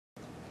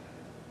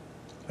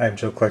I'm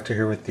Joe Collector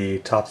here with the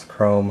Topps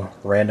Chrome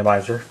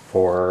randomizer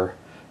for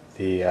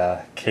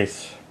the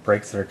case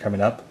breaks that are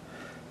coming up.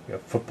 We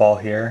have football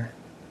here,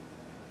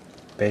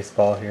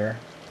 baseball here.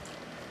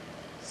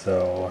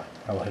 So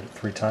I will hit it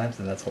 3 times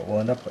and that's what we'll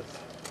end up with.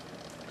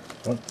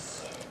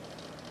 Once,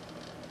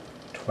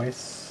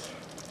 twice,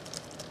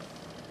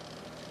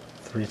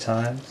 3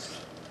 times.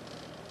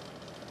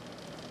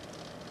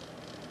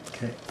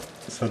 Okay,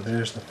 so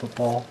there's the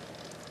football.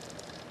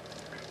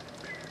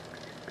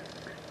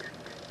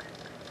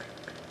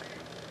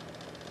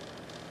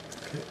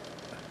 Okay.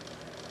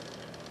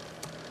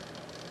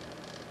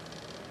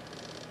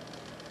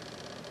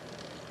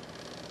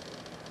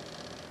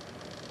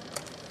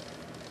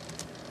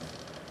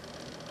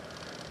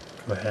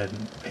 Go ahead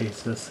and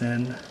paste this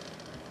in.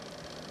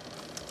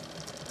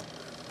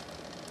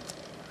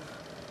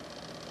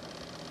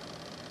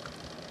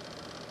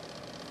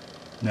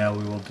 Now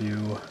we will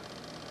do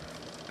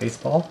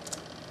baseball.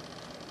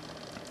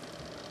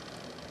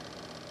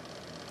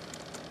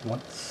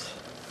 Once,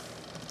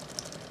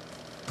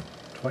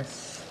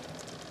 twice,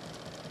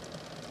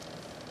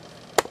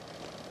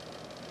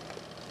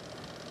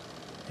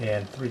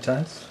 and 3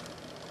 times.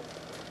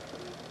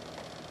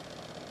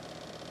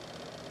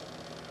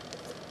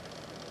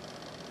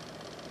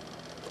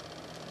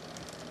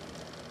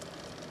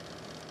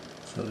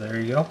 So there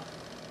you go.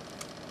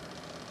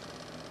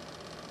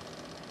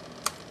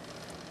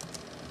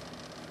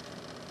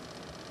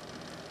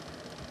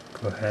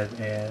 Go ahead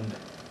and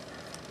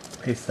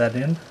paste that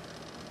in,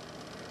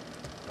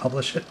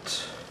 publish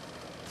it.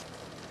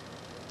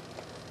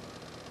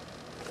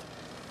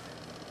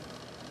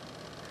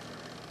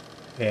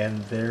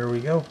 And there we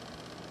go.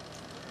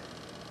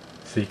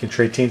 So you can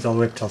trade teams all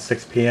the way up till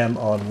 6 p.m.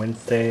 on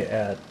Wednesday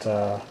at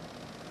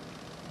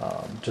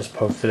just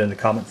post it in the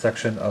comment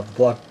section of the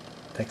blog.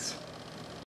 Thanks.